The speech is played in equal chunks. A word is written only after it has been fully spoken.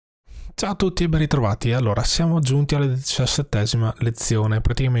Ciao a tutti e ben ritrovati. Allora, siamo giunti alla 17ª lezione.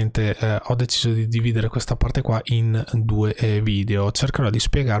 Praticamente ho deciso di dividere questa parte qua in due video. Cercherò di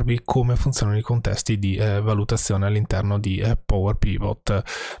spiegarvi come funzionano i contesti di valutazione all'interno di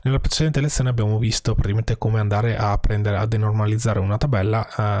PowerPivot. Nella precedente lezione abbiamo visto praticamente come andare a denormalizzare una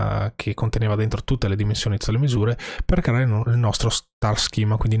tabella che conteneva dentro tutte le dimensioni e tutte le misure per creare il nostro star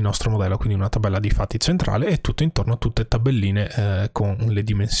schema, quindi il nostro modello, quindi una tabella di fatti centrale e tutto intorno tutte tabelline con le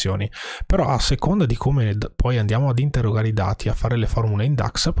dimensioni. Però a seconda di come poi andiamo ad interrogare i dati, a fare le formule in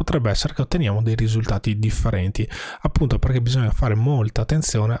DAX, potrebbe essere che otteniamo dei risultati differenti, appunto perché bisogna fare molta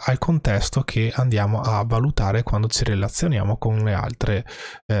attenzione al contesto che andiamo a valutare quando ci relazioniamo con le altre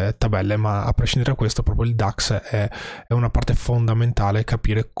tabelle. Ma a prescindere da questo, proprio il DAX è una parte fondamentale,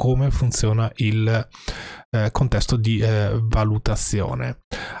 capire come funziona il contesto di valutazione.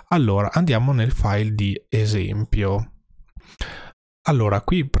 Allora, andiamo nel file di esempio. Allora,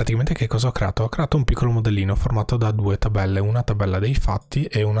 qui praticamente che cosa ho creato? Ho creato un piccolo modellino formato da due tabelle, una tabella dei fatti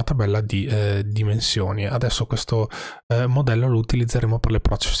e una tabella di dimensioni. Adesso questo modello lo utilizzeremo per le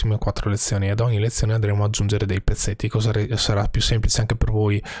prossime 4 lezioni e ad ogni lezione andremo ad aggiungere dei pezzetti, così sarà più semplice anche per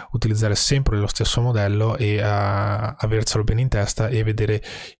voi utilizzare sempre lo stesso modello e avercelo bene in testa e vedere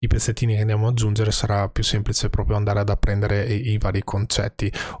i pezzettini che andiamo ad aggiungere. Sarà più semplice proprio andare ad apprendere i vari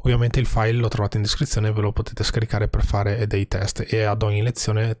concetti. Ovviamente il file lo trovate in descrizione e ve lo potete scaricare per fare dei test e ad ogni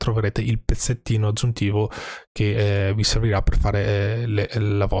lezione troverete il pezzettino aggiuntivo che vi servirà per fare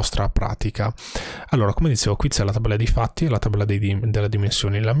la vostra pratica. Allora, come dicevo, qui c'è la tabella dei fatti e la tabella delle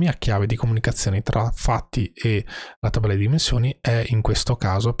dimensioni. La mia chiave di comunicazione tra fatti e la tabella di dimensioni è, in questo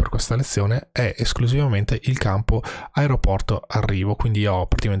caso, per questa lezione, è esclusivamente il campo aeroporto arrivo, quindi ho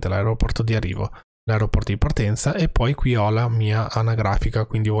praticamente l'aeroporto di arrivo, l'aeroporto di partenza e poi qui ho la mia anagrafica,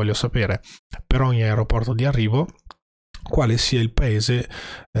 quindi voglio sapere per ogni aeroporto di arrivo quale sia il paese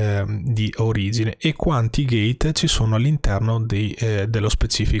di origine e quanti gate ci sono all'interno dello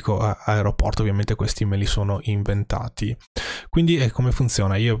specifico aeroporto. Ovviamente questi me li sono inventati. Quindi come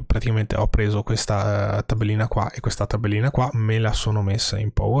funziona? Io praticamente ho preso questa tabellina qua e questa tabellina qua, me la sono messa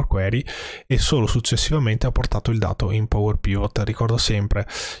in Power Query e solo successivamente ho portato il dato in PowerPivot. Ricordo sempre,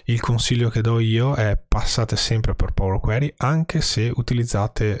 il consiglio che do io è: passate sempre per Power Query anche se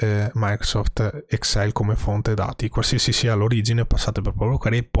utilizzate Microsoft Excel come fonte dati. Qualsiasi sia l'origine, passate per Power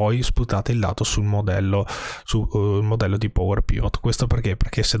Query e poi sputate il dato sul modello di PowerPivot. Questo perché?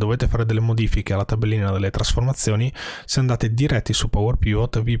 Perché se dovete fare delle modifiche alla tabellina delle trasformazioni, se andate diretti su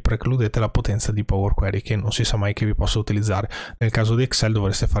PowerPivot vi precludete la potenza di Power Query, che non si sa mai che vi possa utilizzare. Nel caso di Excel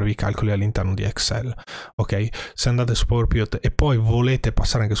dovreste farvi i calcoli all'interno di Excel, ok? Se andate su PowerPivot e poi volete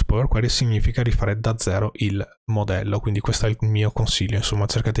passare anche su Power Query, significa rifare da zero il modello. Quindi questo è il mio consiglio, insomma,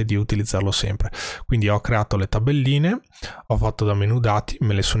 cercate di utilizzarlo sempre. Quindi ho creato le tabelline, ho fatto da menu dati,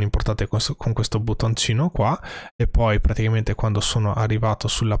 me le sono importate con questo bottoncino qua e poi praticamente quando sono arrivato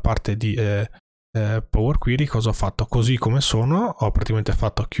sulla parte di Power Query, cosa ho fatto? Così come sono, ho praticamente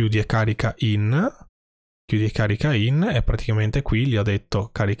fatto chiudi e carica in e praticamente qui gli ho detto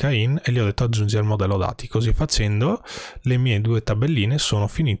carica in e gli ho detto aggiungi al modello dati. Così facendo le mie due tabelline sono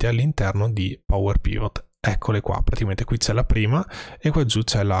finite all'interno di PowerPivot. Eccole qua, praticamente qui c'è la prima e qua giù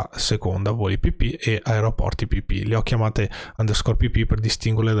c'è la seconda, voli PP e aeroporti PP. Le ho chiamate underscore PP per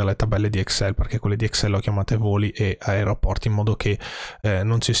distinguerle dalle tabelle di Excel, perché quelle di Excel le ho chiamate voli e aeroporti, in modo che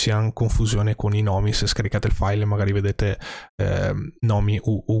non ci sia confusione con i nomi. Se scaricate il file magari vedete nomi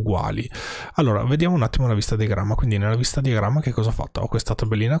uguali. Allora, vediamo un attimo la vista diagramma. Quindi nella vista diagramma che cosa ho fatto? Ho questa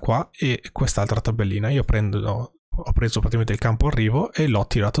tabellina qua e quest'altra tabellina. Ho preso praticamente il campo arrivo e l'ho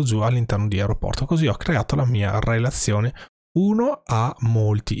tirato giù all'interno di aeroporto, così ho creato la mia relazione 1 a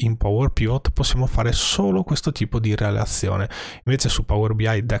molti. In PowerPivot possiamo fare solo questo tipo di relazione, invece su Power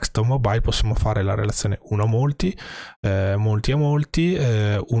BI Desktop Mobile possiamo fare la relazione 1 a molti, molti a molti,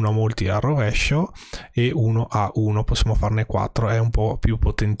 1 a molti al rovescio e 1 a 1, possiamo farne 4, è un po' più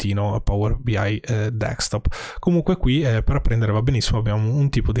potentino Power BI Desktop. Comunque qui per apprendere va benissimo, abbiamo un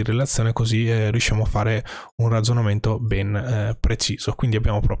tipo di relazione, così riusciamo a fare un ragionamento ben preciso. Quindi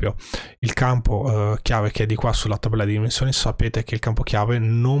abbiamo proprio il campo chiave che è di qua sulla tabella di dimensioni. Sapete che il campo chiave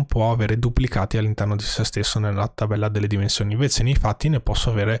non può avere duplicati all'interno di se stesso nella tabella delle dimensioni, invece nei fatti ne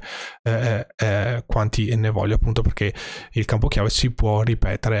posso avere quanti ne voglio, appunto perché il campo chiave si può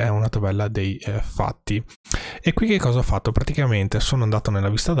ripetere, è una tabella dei fatti. E qui che cosa ho fatto? Praticamente sono andato nella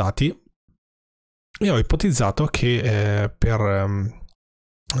vista dati e ho ipotizzato che per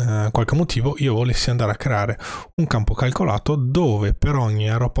qualche motivo io volessi andare a creare un campo calcolato dove per ogni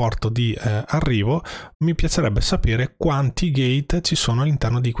aeroporto di arrivo mi piacerebbe sapere quanti gate ci sono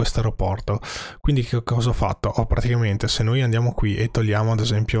all'interno di questo aeroporto. Quindi che cosa ho fatto? Ho praticamente, se noi andiamo qui e togliamo ad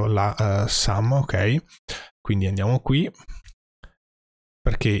esempio la sum, ok? Quindi andiamo qui,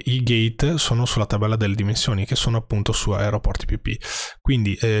 perché i gate sono sulla tabella delle dimensioni, che sono appunto su aeroporti PP.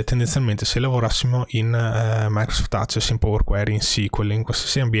 Quindi tendenzialmente se lavorassimo in Microsoft Access, in Power Query, in SQL, in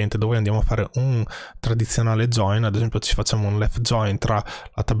qualsiasi ambiente dove andiamo a fare un tradizionale join, ad esempio ci facciamo un left join tra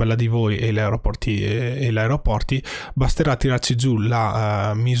la tabella di voi e gli aeroporti, basterà tirarci giù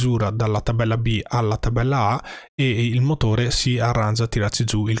la misura dalla tabella B alla tabella A e il motore si arrangia a tirarci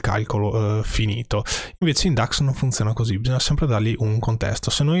giù il calcolo finito. Invece in DAX non funziona così, bisogna sempre dargli un contesto.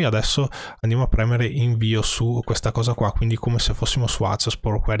 Se noi adesso andiamo a premere invio su questa cosa qua, quindi come se fossimo su Access,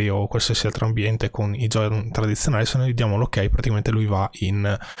 Power Query o qualsiasi altro ambiente con i join tradizionali, se noi diamo l'ok, praticamente lui va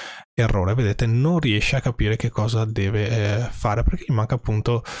in errore. Vedete, non riesce a capire che cosa deve fare, perché gli manca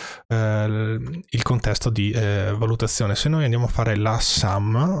appunto il contesto di valutazione. Se noi andiamo a fare la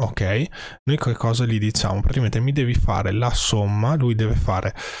sum, ok, noi che cosa gli diciamo? Praticamente mi devi fare la somma, lui deve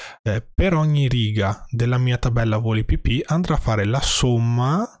fare per ogni riga della mia tabella voli PP andrà a fare la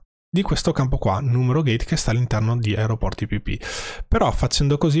somma di questo campo qua, numero gate, che sta all'interno di aeroporti PP. Però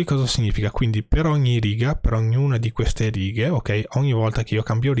facendo così cosa significa? Quindi per ogni riga, per ognuna di queste righe, ok, ogni volta che io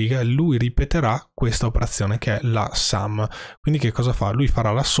cambio riga lui ripeterà questa operazione che è la sum. Quindi che cosa fa? Lui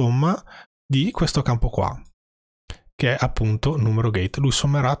farà la somma di questo campo qua, che è appunto numero gate. Lui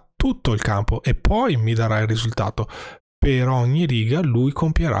sommerà tutto il campo e poi mi darà il risultato. Per ogni riga lui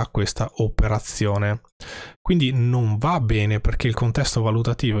compierà questa operazione. Quindi non va bene, perché il contesto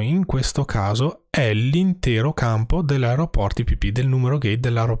valutativo in questo caso è l'intero campo degli aeroporti PP, del numero gate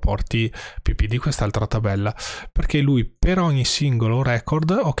degli aeroporti PP di quest'altra tabella, perché lui per ogni singolo record,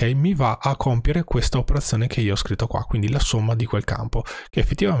 ok, mi va a compiere questa operazione che io ho scritto qua, quindi la somma di quel campo, che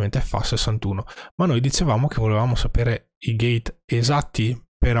effettivamente fa 61. Ma noi dicevamo che volevamo sapere i gate esatti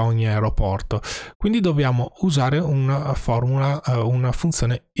per ogni aeroporto, quindi dobbiamo usare una formula, una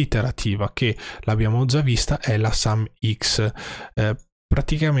funzione iterativa che l'abbiamo già vista, è la SUMX.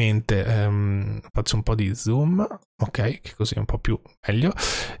 Praticamente faccio un po' di zoom, ok, che così è un po' più meglio,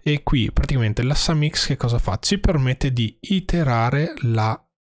 e qui praticamente la SUMX che cosa fa? Ci permette di iterare la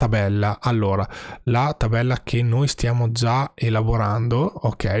tabella. Allora, la tabella che noi stiamo già elaborando,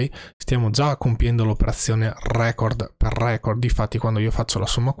 ok, stiamo già compiendo l'operazione record per record. Difatti quando io faccio la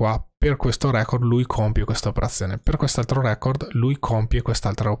somma qua, per questo record lui compie questa operazione, per quest'altro record lui compie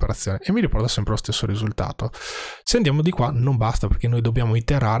quest'altra operazione e mi riporta sempre lo stesso risultato. Se andiamo di qua non basta, perché noi dobbiamo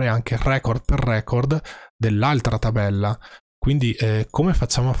iterare anche record per record dell'altra tabella. Quindi come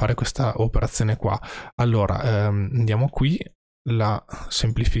facciamo a fare questa operazione qua? Allora andiamo qui, la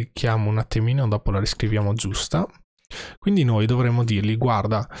semplifichiamo un attimino, dopo la riscriviamo giusta. Quindi noi dovremmo dirgli: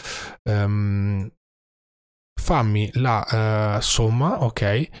 guarda, fammi la somma,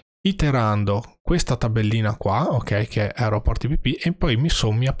 ok, iterando questa tabellina qua, ok, che è aeroporti PP, e poi mi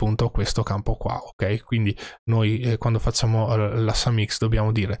sommi appunto questo campo qua, ok. Quindi noi quando facciamo la SUMX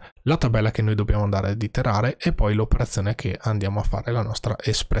dobbiamo dire la tabella che noi dobbiamo andare ad iterare e poi l'operazione che andiamo a fare, la nostra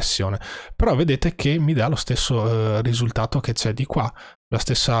espressione. Però vedete che mi dà lo stesso risultato che c'è di qua, lo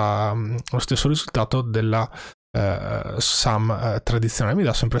stesso risultato della sum tradizionale, mi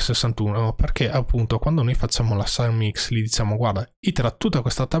dà sempre 61, perché appunto quando noi facciamo la SUMX gli diciamo: guarda, itera tutta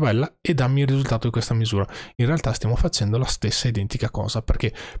questa tabella e dammi il risultato di questa misura. In realtà stiamo facendo la stessa identica cosa,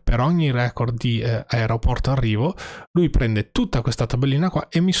 perché per ogni record di aeroporto arrivo lui prende tutta questa tabellina qua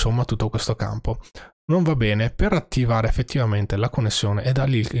e mi somma tutto questo campo. Non va bene. Per attivare effettivamente la connessione e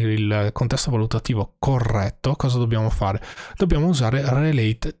dargli il contesto valutativo corretto, cosa dobbiamo fare? Dobbiamo usare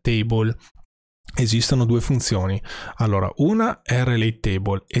RELATEDTABLE. Esistono due funzioni. Allora, una è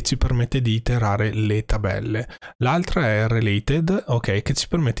RELATEDTABLE e ci permette di iterare le tabelle. L'altra è RELATED, ok, che ci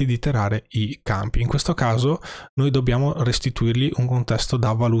permette di iterare i campi. In questo caso noi dobbiamo restituirgli un contesto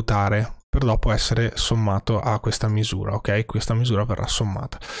da valutare per dopo essere sommato a questa misura, ok? Questa misura verrà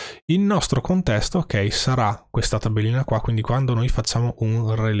sommata. Il nostro contesto, ok, sarà questa tabellina qua, quindi quando noi facciamo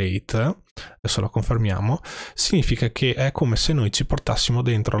un relate, adesso lo confermiamo, significa che è come se noi ci portassimo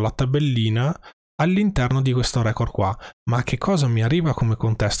dentro la tabellina all'interno di questo record qua. Ma che cosa mi arriva come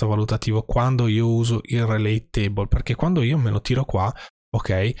contesto valutativo quando io uso il RELATEDTABLE? Perché quando io me lo tiro qua,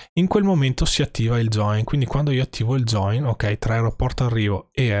 ok, in quel momento si attiva il join. Quindi quando io attivo il join, ok, tra aeroporto arrivo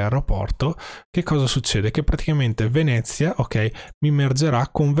e aeroporto, che cosa succede? Che praticamente Venezia, ok, mi mergerà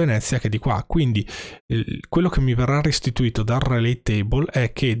con Venezia che è di qua. Quindi quello che mi verrà restituito dal RELATEDTABLE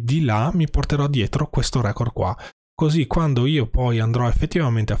è che di là mi porterò dietro questo record qua. così quando io poi andrò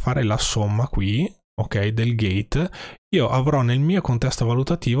effettivamente a fare la somma qui, ok, del gate, io avrò nel mio contesto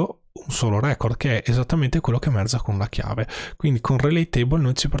valutativo un solo record, che è esattamente quello che emerge con la chiave. Quindi con Relatable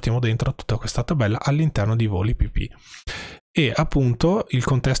noi ci portiamo dentro tutta questa tabella all'interno di voli PP. E appunto il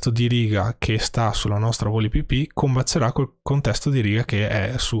contesto di riga che sta sulla nostra voli PP combacerà col contesto di riga che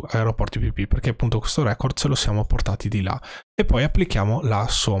è su aeroporti PP, perché appunto questo record ce lo siamo portati di là. E poi applichiamo la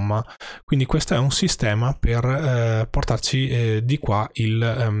somma. Quindi questo è un sistema per portarci di qua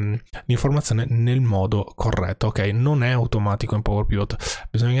l'informazione nel modo corretto, ok? Non è automatico in PowerPivot,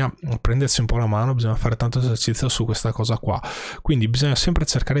 bisogna prendersi un po' la mano, bisogna fare tanto esercizio su questa cosa qua. Quindi bisogna sempre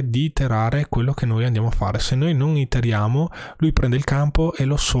cercare di iterare quello che noi andiamo a fare. Se noi non iteriamo, lui prende il campo e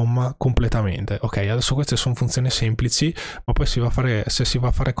lo somma completamente, ok? Adesso queste sono funzioni semplici, ma poi se si va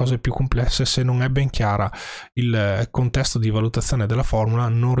a fare cose più complesse, se non è ben chiara il contesto di valutazione della formula,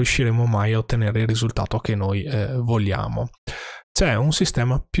 non riusciremo mai a ottenere il risultato che noi vogliamo. C'è un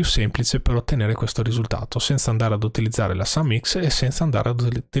sistema più semplice per ottenere questo risultato senza andare ad utilizzare la SUMX e senza andare ad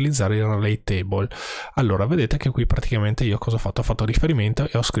utilizzare il Relatable. Allora vedete che qui praticamente io cosa ho fatto? Ho fatto riferimento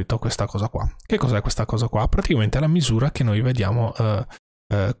e ho scritto questa cosa qua. Che cos'è questa cosa qua? Praticamente è la misura che noi vediamo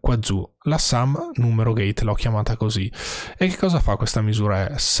qua giù, la sum numero gate, l'ho chiamata così. E che cosa fa questa misura?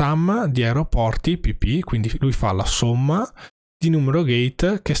 È sum di aeroporti PP, quindi lui fa la somma di numero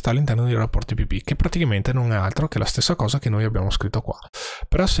gate che sta all'interno dei rapporti PP, che praticamente non è altro che la stessa cosa che noi abbiamo scritto qua.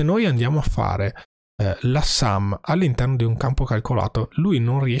 Però se noi andiamo a fare la sum all'interno di un campo calcolato, lui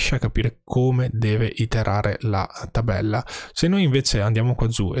non riesce a capire come deve iterare la tabella. Se noi invece andiamo qua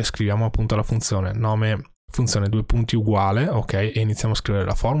giù e scriviamo appunto la funzione nome funzione due punti uguale, ok, e iniziamo a scrivere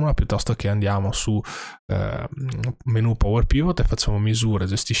la formula, piuttosto che andiamo su menu PowerPivot e facciamo misure,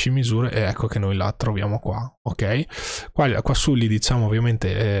 gestisci misure, e ecco che noi la troviamo qua, ok. Qua su gli diciamo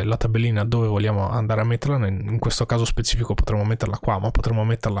ovviamente la tabellina dove vogliamo andare a metterla. In questo caso specifico potremmo metterla qua, ma potremmo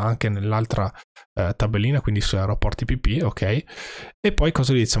metterla anche nell'altra tabellina, quindi su aeroporti PP, ok. E poi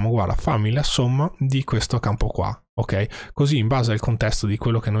cosa gli diciamo? Guarda, fammi la somma di questo campo qua, ok. Così in base al contesto di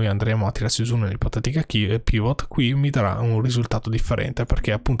quello che noi andremo a tirarci giù nell'ipotetica pivot, qui mi darà un risultato differente,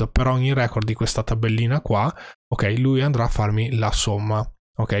 perché appunto per ogni record di questa tabellina qua, ok, lui andrà a farmi la somma,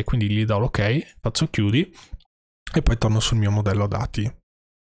 ok. Quindi gli do l'ok, faccio chiudi e poi torno sul mio modello dati.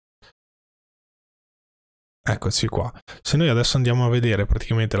 Eccoci qua. Se noi adesso andiamo a vedere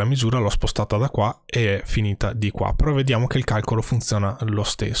praticamente la misura, l'ho spostata da qua e è finita di qua, però vediamo che il calcolo funziona lo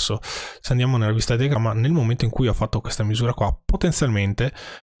stesso. Se andiamo nella vista diagramma, nel momento in cui ho fatto questa misura qua, potenzialmente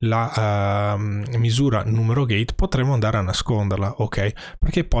la misura numero gate potremo andare a nasconderla, ok,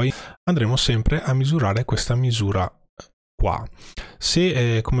 perché poi andremo sempre a misurare questa misura qua.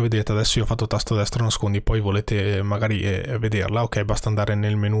 Se come vedete adesso io ho fatto tasto destro nascondi, poi volete magari vederla, ok, basta andare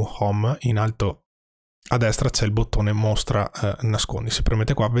nel menu home, in alto a destra c'è il bottone mostra nascondi. Se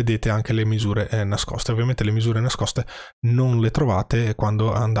premete qua vedete anche le misure nascoste. Ovviamente le misure nascoste non le trovate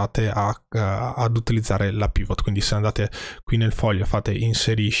quando andate ad utilizzare la pivot, quindi se andate qui nel foglio fate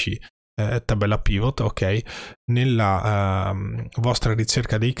inserisci tabella pivot, ok, nella vostra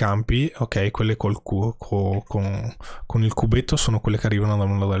ricerca dei campi, ok, quelle con il cubetto sono quelle che arrivano da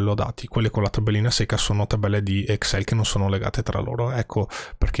un modello dati, quelle con la tabellina secca sono tabelle di Excel che non sono legate tra loro, ecco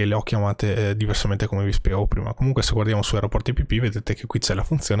perché le ho chiamate diversamente come vi spiegavo prima. Comunque se guardiamo su aeroporti PP vedete che qui c'è la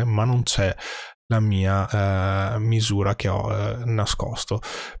funzione ma non c'è la mia misura che ho nascosto.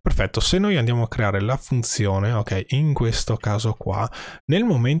 Perfetto, se noi andiamo a creare la funzione, ok, in questo caso qua, nel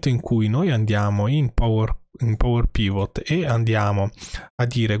momento in cui noi andiamo in PowerPivot e andiamo a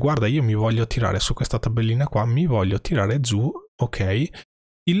dire guarda io mi voglio tirare su questa tabellina qua, mi voglio tirare giù, ok,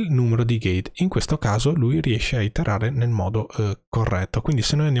 il numero di gate, in questo caso lui riesce a iterare nel modo corretto. Quindi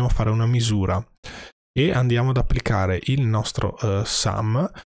se noi andiamo a fare una misura e andiamo ad applicare il nostro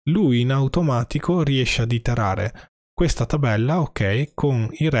sum, lui in automatico riesce ad iterare questa tabella, ok, con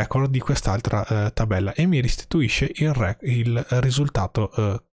i record di quest'altra tabella e mi restituisce il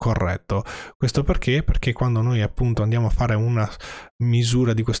risultato corretto. Questo perché? Perché quando noi appunto andiamo a fare una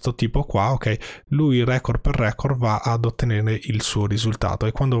misura di questo tipo qua, ok, lui record per record va ad ottenere il suo risultato,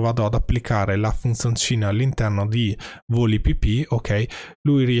 e quando vado ad applicare la funzioncina all'interno di voli PP, ok,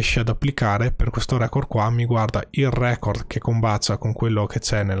 lui riesce ad applicare per questo record qua, mi guarda il record che combacia con quello che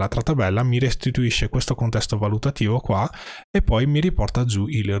c'è nell'altra tabella, mi restituisce questo contesto valutativo qua e poi mi riporta giù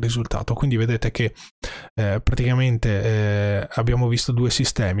il risultato. Quindi vedete che praticamente abbiamo visto due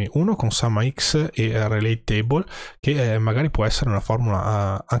sistemi. problemi. Uno con SUMX e RELATEDTABLE, che magari può essere una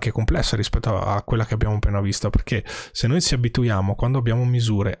formula anche complessa rispetto a quella che abbiamo appena visto, perché se noi ci abituiamo quando abbiamo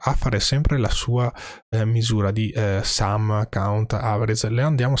misure a fare sempre la sua misura di sum, count, average, le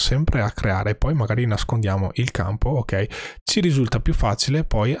andiamo sempre a creare e poi magari nascondiamo il campo, ok, ci risulta più facile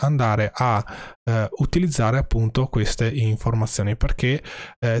poi andare a utilizzare appunto queste informazioni, perché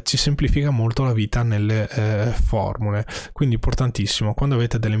ci semplifica molto la vita nelle formule. Quindi importantissimo quando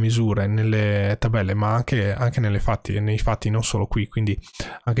avete delle misure nelle tabelle, ma anche nei fatti, non solo qui. Quindi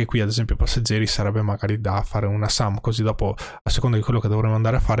anche qui ad esempio passeggeri sarebbe magari da fare una sum, così dopo a seconda di quello che dovremo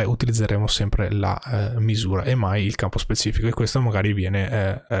andare a fare utilizzeremo sempre la misura e mai il campo specifico, e questo magari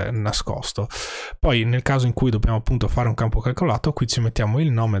viene nascosto. Poi nel caso in cui dobbiamo appunto fare un campo calcolato, qui ci mettiamo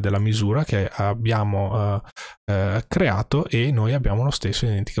il nome della misura che abbiamo creato e noi abbiamo lo stesso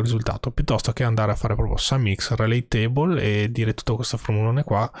identico risultato, piuttosto che andare a fare proprio SUMX, RELATEDTABLE e dire tutto questo formulone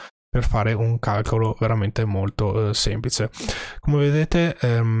qua per fare un calcolo veramente molto semplice. Come vedete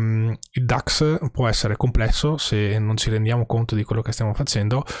il DAX può essere complesso se non ci rendiamo conto di quello che stiamo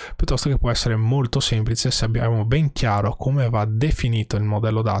facendo, piuttosto che può essere molto semplice se abbiamo ben chiaro come va definito il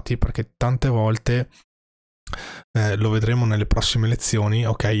modello dati, perché tante volte lo vedremo nelle prossime lezioni.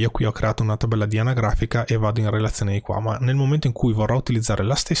 Ok, io qui ho creato una tabella di anagrafica e vado in relazione di qua, ma nel momento in cui vorrò utilizzare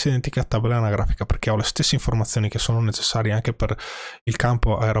la stessa identica tabella anagrafica perché ho le stesse informazioni che sono necessarie anche per il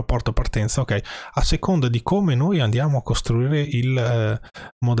campo aeroporto partenza, ok, a seconda di come noi andiamo a costruire il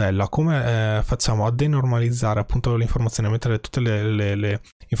modello, come facciamo a denormalizzare appunto le informazioni, a mettere tutte le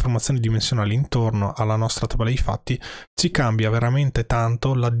informazioni dimensionali intorno alla nostra tabella di fatti, ci cambia veramente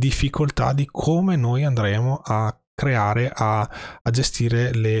tanto la difficoltà di come noi andremo a creare, a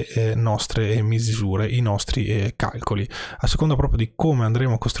gestire le nostre misure, i nostri calcoli. A seconda proprio di come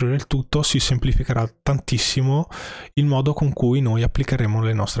andremo a costruire il tutto si semplificherà tantissimo il modo con cui noi applicheremo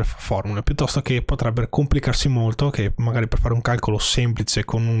le nostre formule, piuttosto che potrebbe complicarsi molto, che magari per fare un calcolo semplice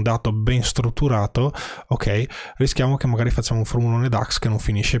con un dato ben strutturato, ok, rischiamo che magari facciamo un formulone DAX che non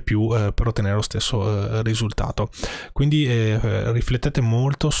finisce più per ottenere lo stesso risultato. Quindi riflettete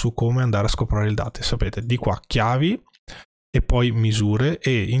molto su come andare a scoprire il dato. Sapete, di qua chiavi e poi misure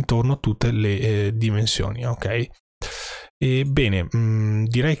e intorno tutte le dimensioni, ok? E bene,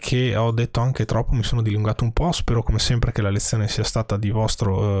 direi che ho detto anche troppo, mi sono dilungato un po', spero come sempre che la lezione sia stata di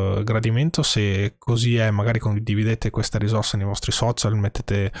vostro gradimento. Se così è, magari condividete questa risorsa nei vostri social,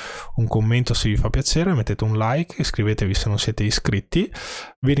 mettete un commento se vi fa piacere, mettete un like, iscrivetevi se non siete iscritti.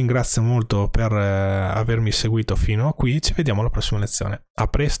 Vi ringrazio molto per avermi seguito fino a qui, ci vediamo alla prossima lezione. A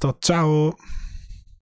presto, ciao!